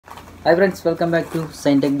Hi friends, welcome back to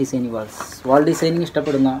Sain Design Walls. Wall designing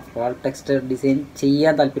ഇഷ്ടപ്പെടുന്ന wall texture design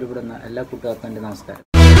ചെയ്യാൻ താല്പര്യപ്പെടുന്ന എല്ലാ കൂട്ടുകാർക്കും എൻ്റെ നമസ്കാരം.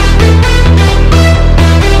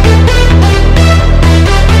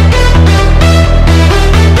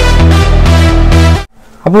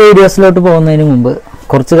 അപ്പോൾ വീഡിയോസിലോട്ട് പോകുന്നതിന് മുമ്പ്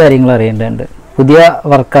കുറച്ച് കാര്യങ്ങൾ അറിയേണ്ടതുണ്ട്. പുതിയ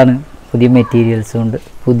വർക്കാണ്, പുതിയ മെറ്റീരിയൽസ് കൊണ്ട്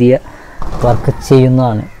പുതിയ വർക്ക്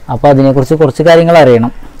ചെയ്യുന്നതാണ്. അപ്പോൾ അതിനെക്കുറിച്ച് കുറച്ച് കാര്യങ്ങൾ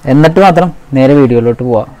അറിയണം. എന്നിട്ട് മാത്രം നേരെ വീഡിയോയിലോട്ട്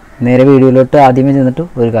പോവാം. നേരെ വീഡിയോയിലോട്ട് ആദ്യമേ ചെന്നിട്ട്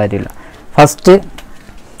ഒരു കാര്യമില്ല. ഫസ്റ്റ്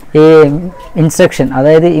ഈ ഇൻസ്ട്രക്ഷൻ,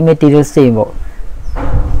 അതായത് ഈ മെറ്റീരിയൽസ് ചെയ്യുമ്പോൾ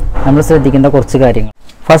നമ്മൾ ശ്രദ്ധിക്കേണ്ട കുറച്ച് കാര്യങ്ങൾ.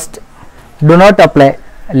 First, do not apply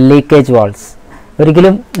leakage walls.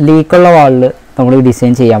 ഒരിക്കലും ലീക്കുള്ള വാളിൽ നമ്മൾ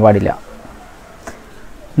ഡിസൈൻ ചെയ്യാൻ പാടില്ല.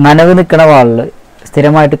 നനവ് നിൽക്കുന്ന വാളിൽ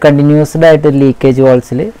സ്ഥിരമായിട്ട് കണ്ടിന്യൂസ്ഡ് ആയിട്ട് ലീക്കേജ്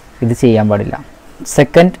വാൾസിൽ ഇത് ചെയ്യാൻ പാടില്ല.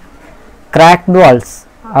 Second, cracked walls,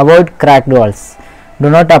 avoid cracked walls.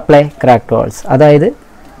 Do not apply cracked walls. അതായത്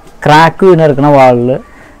ക്രാക്ക് വീണെടുക്കുന്ന വാളിൽ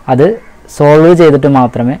അത് സോൾവ് ചെയ്തിട്ട്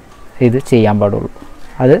മാത്രമേ ഇത് ചെയ്യാൻ പാടുള്ളൂ.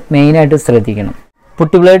 അത് മെയിനായിട്ട് ശ്രദ്ധിക്കണം.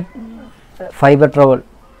 പുട്ടി ബ്ലേഡ്, ഫൈബർ ട്രവൽ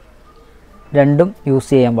രണ്ടും യൂസ്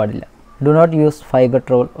ചെയ്യാൻ പാടില്ല. Do not use fibre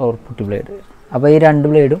trowel or putty blade. അപ്പോൾ ഈ രണ്ട്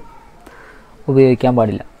ബ്ലേഡും ഉപയോഗിക്കാൻ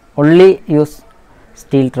പാടില്ല. Only use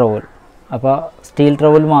steel trowel. അപ്പോൾ സ്റ്റീൽ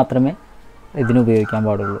ട്രവൽ മാത്രമേ ഇതിന് ഉപയോഗിക്കാൻ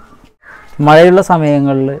പാടുള്ളൂ. മഴയുള്ള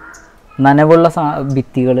സമയങ്ങളിൽ നനവുള്ള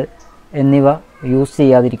ഭിത്തികൾ എന്നിവ യൂസ്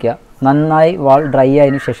ചെയ്യാതിരിക്കുക. നന്നായി വാൾ ഡ്രൈ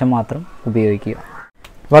ആയതിനു ശേഷം മാത്രം ഉപയോഗിക്കുക.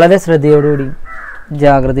 വളരെ ശ്രദ്ധയോടുകൂടിയും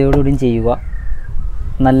ജാഗ്രതയോടുകൂടിയും ചെയ്യുക.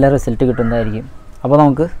 നല്ല റിസൾട്ട് കിട്ടുന്നതായിരിക്കും. അപ്പോൾ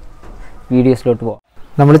നമുക്ക് വീഡിയോസിലോട്ട് പോകാം.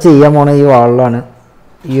 നമ്മൾ ചെയ്യാൻ പോണ ഈ വാളിലാണ്,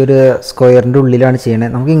 ഈ ഒരു സ്ക്വയറിൻ്റെ ഉള്ളിലാണ്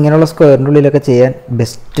ചെയ്യണത്. നമുക്ക് ഇങ്ങനെയുള്ള സ്ക്വയറിൻ്റെ ഉള്ളിലൊക്കെ ചെയ്യാൻ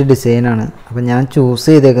ബെസ്റ്റ് ഡിസൈനാണ്. അപ്പോൾ ഞാൻ ചൂസ്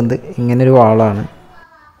ചെയ്തേക്കുന്നത് ഇങ്ങനൊരു വാളാണ്.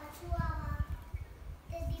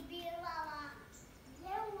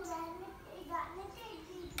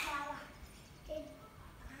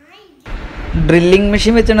 ഡ്രില്ലിംഗ്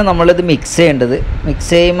മെഷീൻ വെച്ചാണ് നമ്മളിത് മിക്സ് ചെയ്യേണ്ടത്. മിക്സ്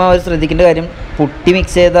ചെയ്യുമ്പോൾ അവർ ശ്രദ്ധിക്കേണ്ട കാര്യം, പുട്ടി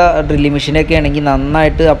മിക്സ് ചെയ്ത ഡ്രില്ലിംഗ് മെഷീനൊക്കെ ആണെങ്കിൽ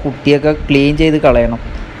നന്നായിട്ട് ആ പുട്ടിയൊക്കെ ക്ലീൻ ചെയ്ത് കളയണം.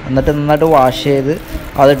 എന്നിട്ട് നന്നായിട്ട് വാഷ് ചെയ്ത്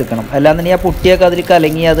അതെടുക്കണം. അല്ലാന്നുണ്ടെങ്കിൽ ആ പുട്ടിയൊക്കെ അതിൽ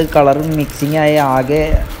കലങ്ങി അത് കളറും മിക്സിങ് ആയി ആകെ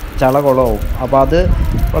ചളകുളമാവും. അപ്പോൾ അത്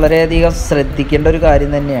വളരെയധികം ശ്രദ്ധിക്കേണ്ട ഒരു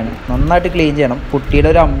കാര്യം തന്നെയാണ്. നന്നായിട്ട് ക്ലീൻ ചെയ്യണം. പുട്ടിയുടെ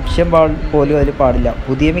ഒരു അംശം പോലും അതിൽ പാടില്ല.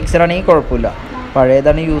 പുതിയ മിക്സറാണെങ്കിൽ കുഴപ്പമില്ല.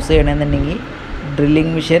 പഴയതാണ് യൂസ് ചെയ്യണമെന്നുണ്ടെങ്കിൽ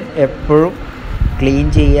ഡ്രില്ലിംഗ് മെഷീൻ എപ്പോഴും ക്ലീൻ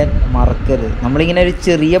ചെയ്യാൻ മറക്കരുത്. നമ്മളിങ്ങനെ ഒരു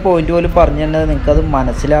ചെറിയ പോയിന്റ് പോലും പറഞ്ഞു തന്നത് നിങ്ങൾക്കത്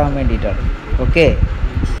മനസ്സിലാകാൻ വേണ്ടിയിട്ടാണ്. ഓക്കെ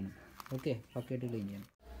പക്കയായിട്ട് ക്ലീൻ ചെയ്യണം.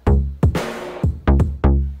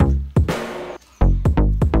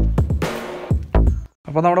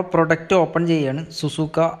 അപ്പോൾ നമ്മുടെ പ്രൊഡക്റ്റ് ഓപ്പൺ ചെയ്യാണ്.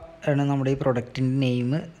 സുസൂക്ക ആണ് നമ്മുടെ ഈ പ്രൊഡക്റ്റിൻ്റെ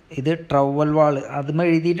നെയിം. ഇത് ട്രവൽ വാൾ, അതും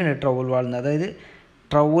എഴുതിയിട്ടുണ്ട് ട്രവൽ വാളിന്. അതായത്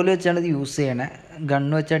ട്രവൽ വെച്ചാണ് ഇത് യൂസ് ചെയ്യണേ,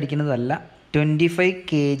 ഗണ്ണ് വെച്ച് അടിക്കുന്നതല്ല. 25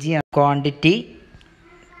 kg ആണ് ക്വാണ്ടിറ്റി.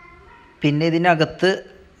 പിന്നെ ഇതിനകത്ത്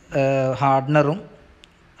ഹാർഡനറും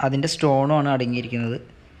അതിൻ്റെ സ്റ്റോണുമാണ് അടങ്ങിയിരിക്കുന്നത്.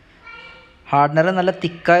 ഹാർഡനർ നല്ല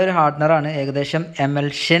തിക്കായൊരു ഹാർഡനറാണ്. ഏകദേശം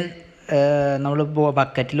എമൽഷൻ നമ്മൾ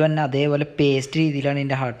ബക്കറ്റിൽ തന്നെ അതേപോലെ പേസ്റ്റ് രീതിയിലാണ്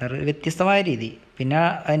ഇതിൻ്റെ ഹാർഡനർ, വ്യത്യസ്തമായ രീതി. പിന്നെ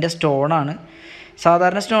അതിൻ്റെ സ്റ്റോണാണ്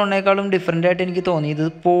സാധാരണ സ്റ്റോണിനേക്കാളും ഡിഫറെൻ്റ് ആയിട്ട് എനിക്ക് തോന്നിയത്.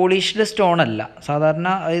 ഇത് പോളിഷ്ഡ് സ്റ്റോൺ അല്ല. സാധാരണ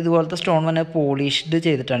ഇതുപോലത്തെ സ്റ്റോൺ തന്നെ പോളിഷ്ഡ്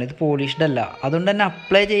ചെയ്തിട്ടാണ്, ഇത് പോളിഷ്ഡ് അല്ല. അതുകൊണ്ട് തന്നെ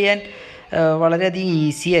അപ്ലൈ ചെയ്യാൻ വളരെയധികം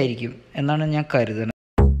ഈസി ആയിരിക്കും എന്നാണ് ഞാൻ കരുതുന്നത്.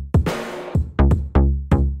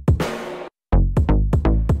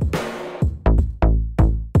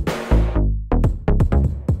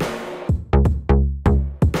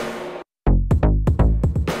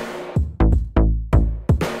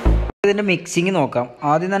 ഇതിൻ്റെ മിക്സിങ് നോക്കാം.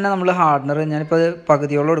 ആദ്യം തന്നെ നമ്മൾ ഹാർഡനർ, ഞാനിപ്പോൾ അത്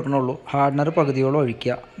പകുതിയോളം എടുക്കണുള്ളൂ. ഹാർഡനർ പകുതിയോളം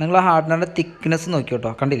ഒഴിക്കുക. നിങ്ങൾ ആ ഹാർഡനറിൻ്റെ തിക്നെസ് നോക്കി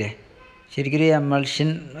കേട്ടോ, കണ്ടില്ലേ? ശരിക്കും ഒരു എമൽഷൻ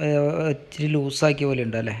ഇച്ചിരി ലൂസാക്കിയ പോലെ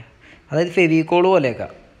ഉണ്ട് അല്ലേ? അതായത് ഫെവിക്കോൾ പോലെയൊക്കെ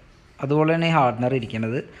അതുപോലെയാണ് ഈ ഹാർഡനർ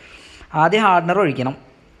ഇരിക്കുന്നത്. ആദ്യം ഹാർഡനർ ഒഴിക്കണം.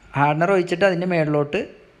 ഹാർഡനർ ഒഴിച്ചിട്ട് അതിൻ്റെ മേളിലോട്ട്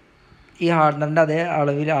ഈ ഹാർഡനറിൻ്റെ അതേ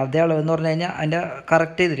അളവെന്ന് പറഞ്ഞു കഴിഞ്ഞാൽ അതിൻ്റെ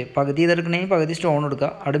കറക്റ്റ് ഇതിൽ പകുതി ചെയ്തെടുക്കണമെങ്കിൽ പകുതി സ്റ്റോൺ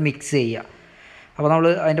എടുക്കുക, അവിടെ മിക്സ് ചെയ്യുക. അപ്പോൾ നമ്മൾ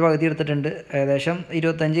അതിൻ്റെ പകുതി എടുത്തിട്ടുണ്ട്. ഏകദേശം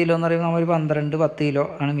 25 കിലോ എന്ന് പറയുമ്പോൾ നമ്മൾ 12-10 കിലോ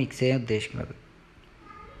ആണ് മിക്സ് ചെയ്യാൻ ഉദ്ദേശിക്കുന്നത്.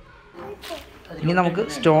 ഇനി നമുക്ക്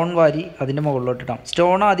സ്റ്റോൺ വാരി അതിൻ്റെ മുകളിലോട്ട് ഇടാം.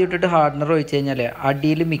 സ്റ്റോൺ ആദ്യം ഇട്ടിട്ട് ഹാർഡനർ ഒഴിച്ച് കഴിഞ്ഞാൽ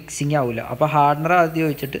അടിയിൽ മിക്സിങ് ആവില്ല. അപ്പോൾ ഹാർഡനർ ആദ്യം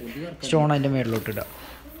ഒഴിച്ചിട്ട് സ്റ്റോൺ അതിൻ്റെ മുകളിലോട്ട് ഇടുക.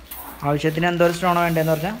 ആവശ്യത്തിന് എന്തോരം സ്റ്റോൺ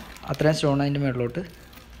വേണ്ടതെന്ന് പറഞ്ഞാൽ അത്രയും സ്റ്റോൺ അതിൻ്റെ മുകളിലോട്ട്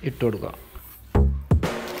ഇട്ട് കൊടുക്കുക.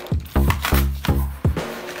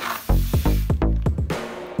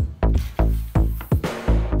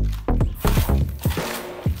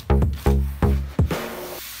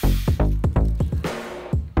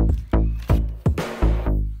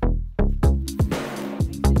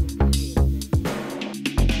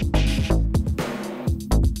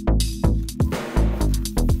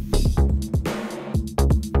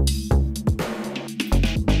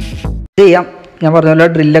 ചെയ്യാം. ഞാൻ പറഞ്ഞ പോലെ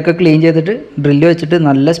ഡ്രില്ലൊക്കെ ക്ലീൻ ചെയ്തിട്ട് ഡ്രില്ല് വെച്ചിട്ട്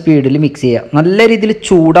നല്ല സ്പീഡിൽ മിക്സ് ചെയ്യുക. നല്ല രീതിയിൽ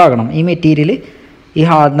ചൂടാകണം ഈ മെറ്റീരിയൽ. ഈ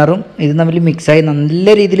ഹാർഡനറും ഇത് തമ്മിൽ മിക്സായി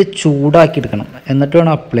നല്ല രീതിയിൽ ചൂടാക്കി എടുക്കണം, എന്നിട്ട്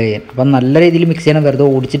വേണം അപ്ലൈ ചെയ്യാൻ. അപ്പം നല്ല രീതിയിൽ മിക്സ് ചെയ്യണം, വെറുതെ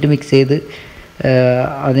ഓടിച്ചിട്ട് മിക്സ് ചെയ്ത്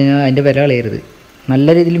അതിൻ്റെ വില കളയരുത്. നല്ല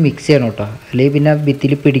രീതിയിൽ മിക്സ് ചെയ്യണം കേട്ടോ, അല്ലെങ്കിൽ പിന്നെ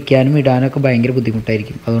ഭിത്തിയിൽ പിടിക്കാനും ഇടാനൊക്കെ ഭയങ്കര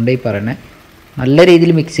ബുദ്ധിമുട്ടായിരിക്കും. അതുകൊണ്ടാണ് ഈ പറയണേ, നല്ല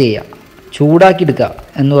രീതിയിൽ മിക്സ് ചെയ്യുക, ചൂടാക്കി എടുക്കുക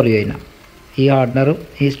എന്ന് പറയും അതിനെ. ഈ ഹാർഡനറും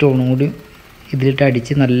ഈ സ്റ്റോണും കൂടി ഇതിലിട്ട്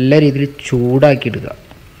അടിച്ച് നല്ല രീതിയിൽ ചൂടാക്കി എടുക്കുക.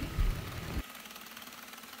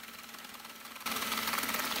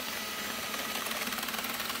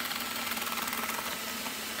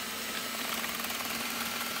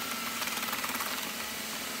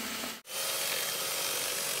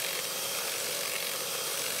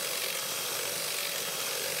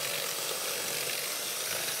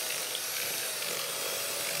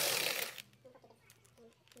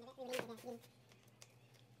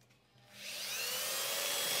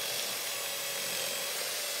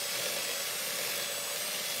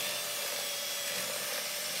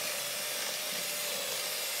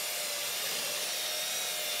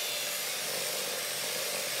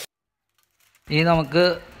 ഇനി നമുക്ക്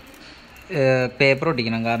പേപ്പർ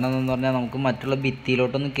ഒട്ടിക്കണം. കാരണം എന്താണെന്ന് പറഞ്ഞാൽ നമുക്ക് മറ്റുള്ള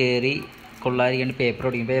ഭിത്തിയിലോട്ടൊന്ന് കയറി കൊള്ളാതിരിക്കാണ്ട് പേപ്പർ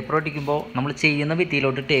ഒട്ടിക്കും. പേപ്പർ ഒട്ടിക്കുമ്പോൾ നമ്മൾ ചെയ്യുന്ന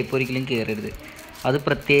ഭിത്തിയിലോട്ട് ടേപ്പ് ഒരിക്കലും കയറരുത്, അത്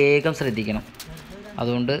പ്രത്യേകം ശ്രദ്ധിക്കണം.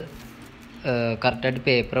 അതുകൊണ്ട് കറക്റ്റായിട്ട്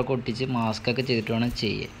പേപ്പറൊക്കെ ഒട്ടിച്ച് മാസ്കൊക്കെ ചെയ്തിട്ട് വേണം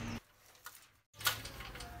ചെയ്യാൻ.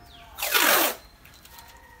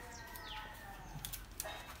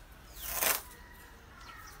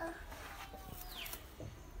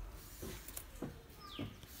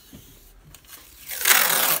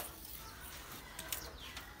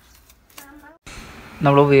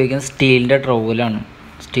 നമ്മൾ ഉപയോഗിക്കുന്നത് സ്റ്റീലിൻ്റെ ട്രൗവലാണ്.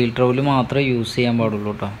 സ്റ്റീൽ ട്രൗവൽ മാത്രമേ യൂസ് ചെയ്യാൻ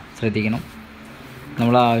പാടുള്ളൂ കേട്ടോ, ശ്രദ്ധിക്കണം.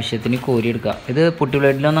 നമ്മൾ ആവശ്യത്തിന് കോരിയെടുക്കുക. ഇത് പുട്ടി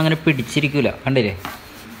ബ്ലേഡിലൊന്നും അങ്ങനെ പിടിച്ചിരിക്കില്ല, കണ്ടില്ലേ,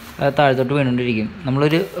 അത് താഴത്തോട്ട് വീണുകൊണ്ടിരിക്കും.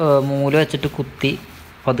 നമ്മളൊരു മൂല വെച്ചിട്ട് കുത്തി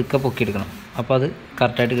പതുക്കെ പൊക്കിയെടുക്കണം, അപ്പോൾ അത്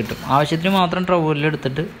കറക്റ്റായിട്ട് കിട്ടും. ആവശ്യത്തിന് മാത്രം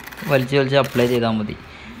ട്രൗവലിലെടുത്തിട്ട് വലിച്ച് അപ്ലൈ ചെയ്താൽ മതി.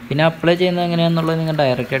 പിന്നെ അപ്ലൈ ചെയ്യുന്നത് എങ്ങനെയാണെന്നുള്ളത് നിങ്ങൾ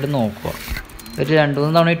ഡയറക്റ്റായിട്ട് നോക്കുക. ഒരു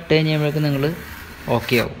 2-3 തവണ ഇട്ട് കഴിയുമ്പോഴേക്കും നിങ്ങൾ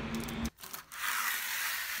ഓക്കെ ആവും.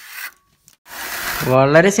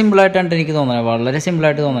 വളരെ സിമ്പിളായിട്ടാണ് എനിക്ക് തോന്നുന്നത്, വളരെ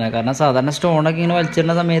സിമ്പിളായിട്ട് തോന്നുന്നത്. കാരണം സാധാരണ സ്റ്റോണൊക്കെ ഇങ്ങനെ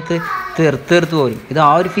വലിച്ചിടുന്ന സമയത്ത് തീർത്ത് പോരും. ഇത് ആ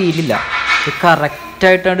ഒരു ഫീലില്ല, ഇത്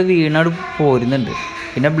കറക്റ്റായിട്ടാണ് വീണാട് പോരുന്നുണ്ട്.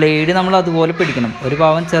 പിന്നെ ബ്ലേഡ് നമ്മൾ അതുപോലെ പിടിക്കണം. ഒരു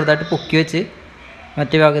ഭാഗം ചെറുതായിട്ട് പൊക്കി വെച്ച്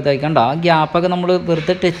മറ്റേ ഭാഗത്തേക്ക് കണ്ട ആ ഗ്യാപ്പൊക്കെ നമ്മൾ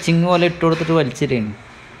വെറുതെ ടച്ചിങ് പോലെ ഇട്ട് കൊടുത്തിട്ട് വലിച്ചിടുകയാണ്.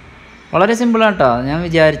 വളരെ സിമ്പിളാണ് കേട്ടോ. ഞാൻ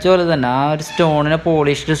വിചാരിച്ച പോലെ തന്നെ ആ ഒരു സ്റ്റോണിനെ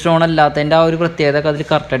പോളിഷ്ഡ് സ്റ്റോൺ അല്ലാത്തതിൻ്റെ ആ ഒരു പ്രത്യേകത അതിൽ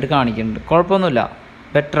കറക്റ്റായിട്ട് കാണിക്കുന്നുണ്ട്. കുഴപ്പമൊന്നുമില്ല,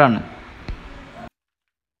 ബെറ്ററാണ്.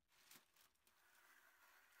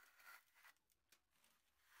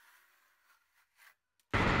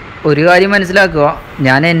 ഒരു കാര്യം മനസ്സിലാക്കുക,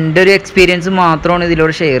 ഞാൻ എൻ്റെ ഒരു എക്സ്പീരിയൻസ് മാത്രമാണ്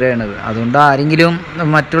ഇതിലൂടെ ഷെയർ ചെയ്യണത്. അതുകൊണ്ട് ആരെങ്കിലും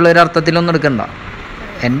മറ്റുള്ളൊരു അർത്ഥത്തിലൊന്നും എടുക്കണ്ട.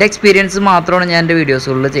 എൻ്റെ എക്സ്പീരിയൻസ് മാത്രമാണ് ഞാൻ എൻ്റെ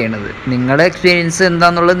വീഡിയോസുകളിൽ ചെയ്യണത്. നിങ്ങളുടെ എക്സ്പീരിയൻസ്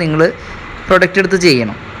എന്താണെന്നുള്ളത് നിങ്ങൾ പ്രൊഡക്റ്റ് എടുത്ത്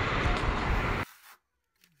ചെയ്യണം.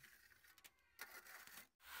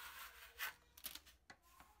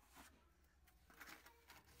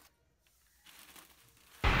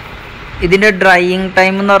 ഇതിൻ്റെ ഡ്രൈയിങ്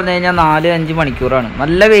ടൈം എന്ന് പറഞ്ഞു കഴിഞ്ഞാൽ 4-5 മണിക്കൂറാണ്.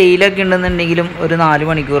 നല്ല വെയിലൊക്കെ ഉണ്ടെന്നുണ്ടെങ്കിലും ഒരു 4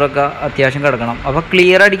 മണിക്കൂറൊക്കെ അത്യാവശ്യം കിടക്കണം. അപ്പോൾ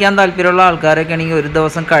ക്ലിയർ അടിക്കാൻ താല്പര്യമുള്ള ആൾക്കാരൊക്കെ ആണെങ്കിൽ ഒരു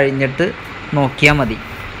ദിവസം കഴിഞ്ഞിട്ട് നോക്കിയാൽ മതി.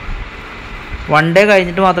 1 ഡേ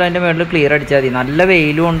കഴിഞ്ഞിട്ട് മാത്രം അതിൻ്റെ മുകളിൽ ക്ലിയർ അടിച്ചാൽ മതി. നല്ല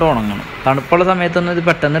വെയിൽ കൊണ്ട് ഉണങ്ങണം. തണുപ്പുള്ള സമയത്തൊന്നും ഇത്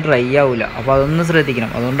പെട്ടെന്ന് ഡ്രൈ ആവില്ല, അപ്പോൾ അതൊന്ന്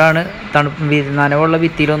ശ്രദ്ധിക്കണം. അതുകൊണ്ടാണ് നനവുള്ള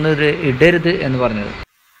ഭിത്തിയിലൊന്നും ഇത് ഇടരുത് എന്ന് പറഞ്ഞത്.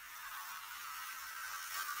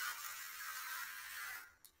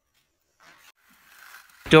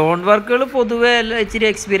 സ്റ്റോൺ വർക്കുകൾ പൊതുവേ ഇച്ചിരി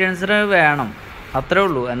എക്സ്പീരിയൻസ്ഡ് വേണം, അത്രേ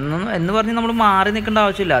ഉള്ളൂ. എന്ന് പറഞ്ഞ് നമ്മൾ മാറി നിൽക്കേണ്ട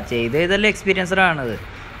ആവശ്യമില്ല. ചെയ്തല്ലേ എക്സ്പീരിയൻസ്ഡ് ആണത്,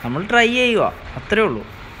 നമ്മൾ ട്രൈ ചെയ്യുക, അത്രേ ഉള്ളൂ.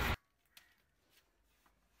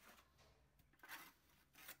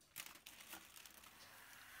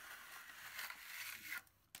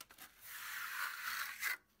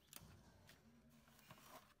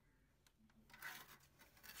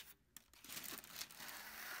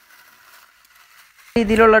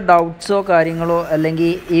 രീതിയിലുള്ള ഡൗട്ട്സോ കാര്യങ്ങളോ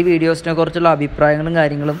അല്ലെങ്കിൽ ഈ വീഡിയോസിനെ കുറിച്ചുള്ള അഭിപ്രായങ്ങളും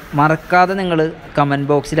കാര്യങ്ങളും മറക്കാതെ നിങ്ങൾ കമൻറ്റ്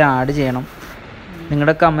ബോക്സിൽ ആഡ് ചെയ്യണം.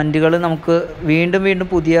 നിങ്ങളുടെ കമൻറ്റുകൾ നമുക്ക് വീണ്ടും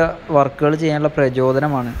പുതിയ വർക്കുകൾ ചെയ്യാനുള്ള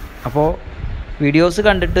പ്രചോദനമാണ്. അപ്പോൾ വീഡിയോസ്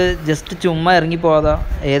കണ്ടിട്ട് ജസ്റ്റ് ചുമ്മാ ഇറങ്ങിപ്പോകാതെ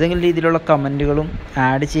ഏതെങ്കിലും രീതിയിലുള്ള കമൻറ്റുകളും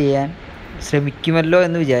ആഡ് ചെയ്യാൻ ശ്രമിക്കുമല്ലോ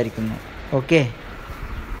എന്ന് വിചാരിക്കുന്നു. ഓക്കെ.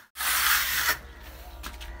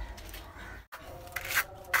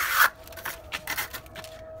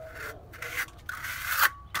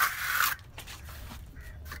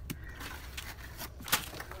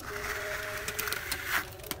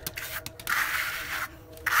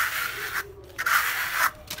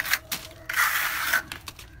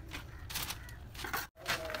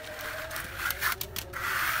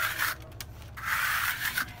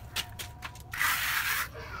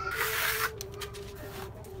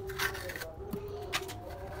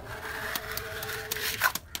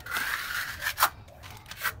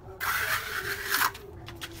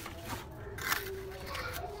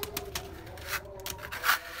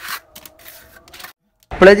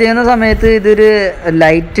 അപ്ലൈ ചെയ്യുന്ന സമയത്ത് ഇതൊരു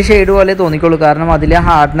ലൈറ്റ് ഷെയ്ഡ് പോലെ തോന്നിക്കുള്ളൂ, കാരണം അതിൽ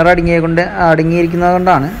ഹാർഡ്നർ അടങ്ങിയിരിക്കുന്നത്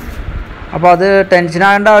കൊണ്ടാണ്. അപ്പോൾ അത് ടെൻഷൻ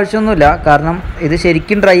ആകേണ്ട ആവശ്യമൊന്നുമില്ല, കാരണം ഇത്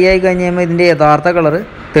ശരിക്കും ഡ്രൈ ആയി കഴിഞ്ഞ് കഴിയുമ്പോൾ ഇതിൻ്റെ യഥാർത്ഥ കളറ്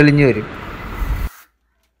തെളിഞ്ഞു വരും.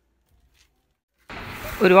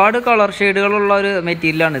 ഒരുപാട് കളർ ഷെയ്ഡുകളുള്ള ഒരു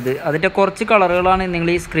മെറ്റീരിയലാണിത്. അതിൻ്റെ കുറച്ച് കളറുകളാണ്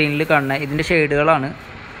നിങ്ങൾ ഈ സ്ക്രീനിൽ കാണുന്നത്, ഇതിൻ്റെ ഷെയ്ഡുകളാണ്.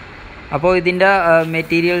 അപ്പോൾ ഇതിൻ്റെ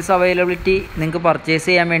മെറ്റീരിയൽസ് അവൈലബിലിറ്റി നിങ്ങൾക്ക് പർച്ചേസ്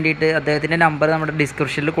ചെയ്യാൻ വേണ്ടിയിട്ട് അദ്ദേഹത്തിൻ്റെ നമ്പർ നമ്മുടെ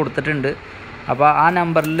ഡിസ്ക്രിപ്ഷനിൽ കൊടുത്തിട്ടുണ്ട്. അപ്പോൾ ആ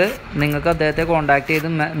നമ്പറിൽ നിങ്ങൾക്ക് അദ്ദേഹത്തെ കോൺടാക്റ്റ് ചെയ്ത്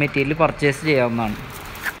മെറ്റീരിയൽ പർച്ചേസ് ചെയ്യാവുന്നതാണ്.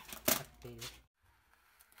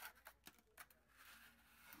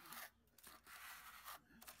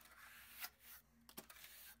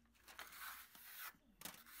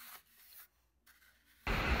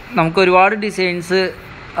 നമുക്ക് ഒരുപാട് ഡിസൈൻസ്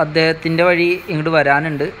അദ്ദേഹത്തിൻ്റെ വഴി ഇങ്ങോട്ട്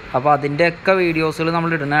വരാനുണ്ട്. അപ്പോൾ അതിൻ്റെയൊക്കെ വീഡിയോസുകൾ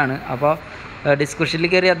നമ്മൾ ഇടുന്നതാണ്. അപ്പോൾ ഡിസ്ക്രിപ്ഷനിൽ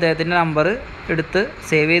കയറി അദ്ദേഹത്തിൻ്റെ നമ്പർ എടുത്ത്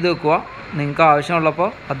സേവ് ചെയ്ത് വെക്കുക. നിങ്ങൾക്ക് ആവശ്യമുള്ളപ്പോൾ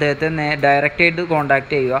അദ്ദേഹത്തെ ഡയറക്റ്റ് ആയിട്ട്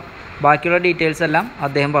കോൺടാക്റ്റ് ചെയ്യുക. ബാക്കിയുള്ള ഡീറ്റെയിൽസ് എല്ലാം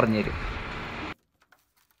അദ്ദേഹം പറഞ്ഞുതരും.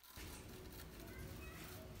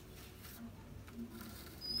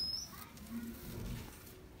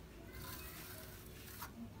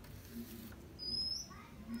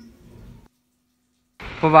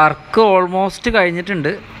 അപ്പോൾ വർക്ക് ഓൾമോസ്റ്റ്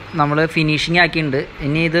കഴിഞ്ഞിട്ടുണ്ട്, നമ്മൾ ഫിനിഷിങ് ആക്കിയിട്ടുണ്ട്.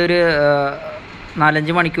 ഇനി ഇതൊരു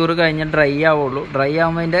 4-5 മണിക്കൂർ കഴിഞ്ഞ് ഡ്രൈ ആവുള്ളൂ. ഡ്രൈ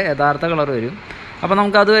ആകുമ്പോൾ അതിൻ്റെ യഥാർത്ഥ കളർ വരും. അപ്പോൾ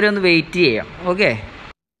നമുക്കതുവരെ ഒന്ന് വെയിറ്റ് ചെയ്യാം. ഓക്കെ.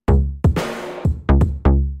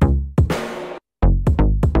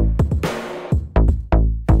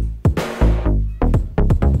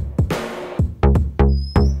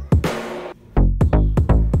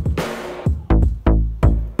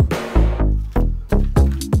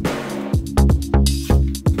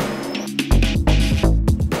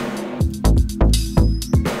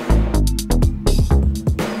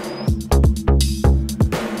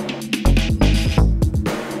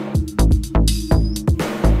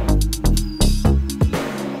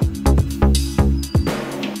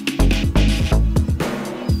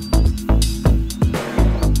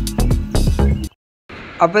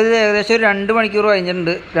 അപ്പോൾ ഇത് ഏകദേശം ഒരു 2 മണിക്കൂർ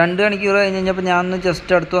കഴിഞ്ഞിട്ടുണ്ട്. 2 മണിക്കൂർ കഴിഞ്ഞ് കഴിഞ്ഞപ്പോൾ ഞാൻ ഒന്ന്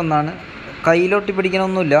ജസ്റ്റ് അടുത്ത് വന്നാണ്. കയ്യിലൊട്ടി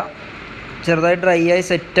പിടിക്കണമൊന്നുമില്ല, ചെറുതായി ഡ്രൈ ആയി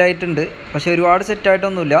സെറ്റായിട്ടുണ്ട്. പക്ഷേ ഒരുപാട്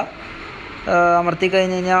സെറ്റായിട്ടൊന്നുമില്ല. അമർത്തി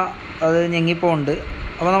കഴിഞ്ഞ് കഴിഞ്ഞാൽ അത് ഞെങ്ങിപ്പോണ്ട്.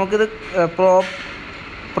 അപ്പോൾ നമുക്കിത്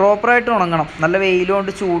പ്രോപ്പറായിട്ട് ഉണങ്ങണം. നല്ല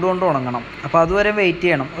വെയിലുകൊണ്ട് ചൂടുകൊണ്ട് ഉണങ്ങണം. അപ്പോൾ അതുവരെ വെയിറ്റ്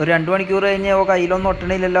ചെയ്യണം. ഒരു 2 മണിക്കൂർ കഴിഞ്ഞ് കയ്യിലൊന്നും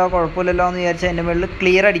ഒട്ടണില്ലല്ലോ, കുഴപ്പമില്ലല്ലോ എന്ന് വിചാരിച്ചാൽ അതിൻ്റെ മുകളിൽ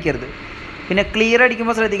ക്ലിയർ അടിക്കരുത്. പിന്നെ ക്ലിയർ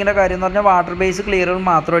അടിക്കുമ്പോൾ ശ്രദ്ധിക്കേണ്ട കാര്യം എന്ന് പറഞ്ഞാൽ വാട്ടർ ബേസ് ക്ലിയറുകൾ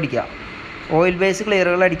മാത്രം അടിക്കുക. ഓയിൽ ബേസ്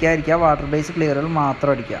ക്ലിയറുകൾ അടിക്കാതിരിക്കുക, വാട്ടർ ബേസ് ക്ലിയറുകൾ മാത്രം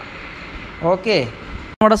അടിക്കുക. ഓക്കെ.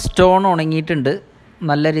 നമ്മുടെ സ്റ്റോൺ ഉണങ്ങിയിട്ടുണ്ട്,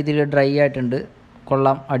 നല്ല രീതിയിൽ ഡ്രൈ ആയിട്ടുണ്ട്.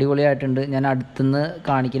 കൊള്ളാം, അടിപൊളിയായിട്ടുണ്ട്. ഞാൻ അടുത്തുനിന്ന്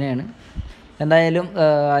കാണിക്കുന്നതാണ്. എന്തായാലും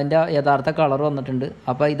അതിൻ്റെ യഥാർത്ഥ കളർ വന്നിട്ടുണ്ട്.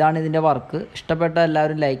 അപ്പോൾ ഇതാണ് ഇതിൻ്റെ വർക്ക്. ഇഷ്ടപ്പെട്ട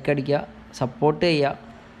എല്ലാവരും ലൈക്ക് അടിക്കുക, സപ്പോർട്ട് ചെയ്യുക.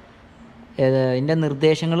 ഇതിൻ്റെ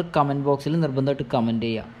നിർദ്ദേശങ്ങൾ കമൻറ്റ് ബോക്സിൽ നിർബന്ധമായിട്ട് കമൻറ്റ്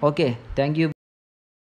ചെയ്യുക. Okay, thank you.